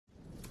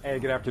Hey,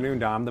 good afternoon,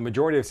 Dom. The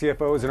majority of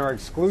CFOs in our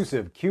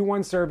exclusive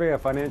Q1 survey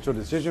of financial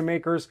decision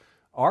makers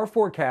are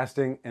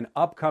forecasting an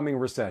upcoming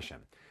recession.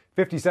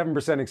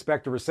 57%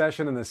 expect a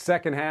recession in the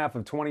second half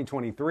of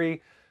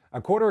 2023. A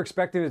quarter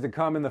expected it to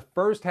come in the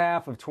first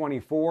half of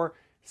 24.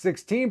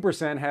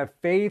 16% have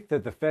faith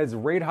that the Fed's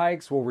rate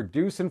hikes will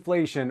reduce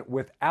inflation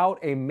without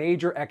a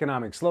major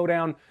economic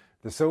slowdown,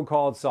 the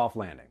so-called soft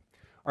landing.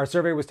 Our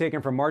survey was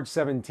taken from March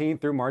 17th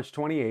through March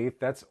 28th.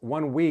 That's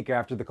 1 week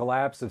after the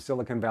collapse of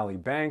Silicon Valley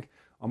Bank.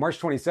 On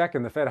March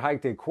 22nd, the Fed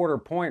hiked a quarter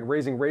point,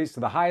 raising rates to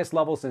the highest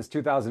level since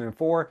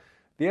 2004.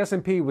 The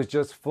S&P was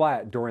just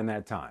flat during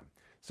that time.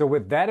 So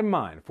with that in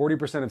mind,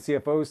 40% of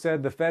CFOs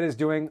said the Fed is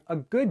doing a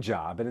good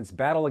job in its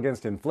battle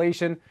against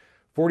inflation.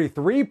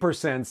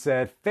 43%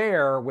 said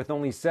fair, with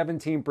only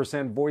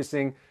 17%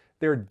 voicing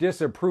their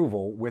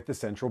disapproval with the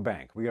central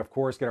bank. We, of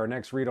course, get our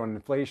next read on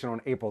inflation on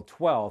April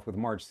 12th with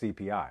March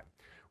CPI.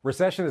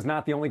 Recession is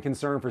not the only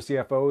concern for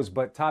CFOs,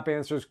 but top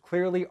answers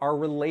clearly are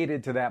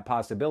related to that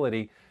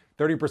possibility.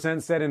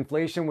 30% said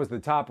inflation was the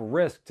top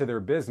risk to their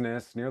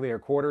business, nearly a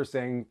quarter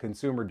saying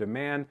consumer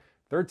demand,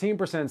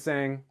 13%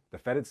 saying the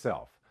Fed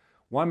itself.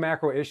 One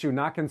macro issue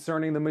not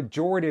concerning the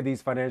majority of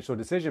these financial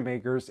decision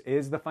makers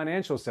is the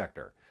financial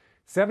sector.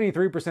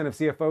 73% of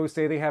CFOs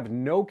say they have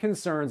no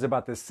concerns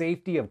about the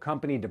safety of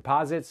company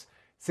deposits.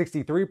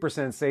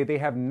 63% say they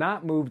have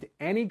not moved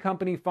any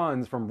company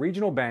funds from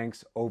regional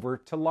banks over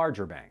to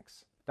larger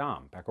banks.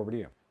 Dom, back over to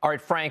you. All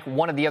right, Frank,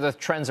 one of the other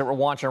trends that we're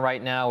watching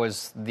right now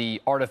is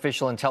the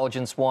artificial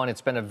intelligence one.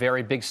 It's been a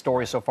very big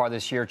story so far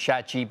this year,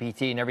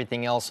 ChatGPT and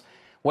everything else.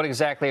 What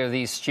exactly are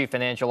these chief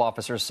financial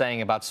officers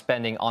saying about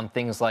spending on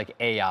things like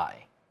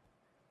AI?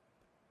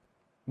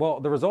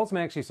 Well, the results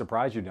may actually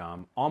surprise you,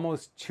 Dom.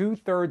 Almost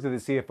 2/3 of the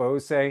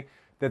CFOs say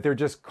that they're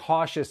just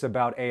cautious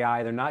about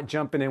AI. They're not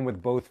jumping in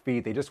with both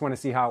feet. They just want to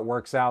see how it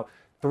works out.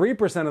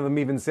 3% of them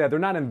even said they're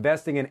not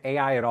investing in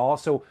AI at all.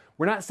 So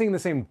we're not seeing the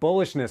same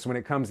bullishness when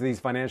it comes to these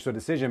financial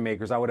decision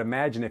makers. I would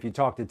imagine if you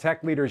talk to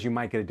tech leaders, you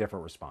might get a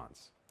different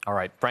response. All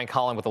right, Frank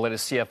Holland with the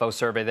latest CFO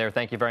survey there.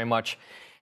 Thank you very much.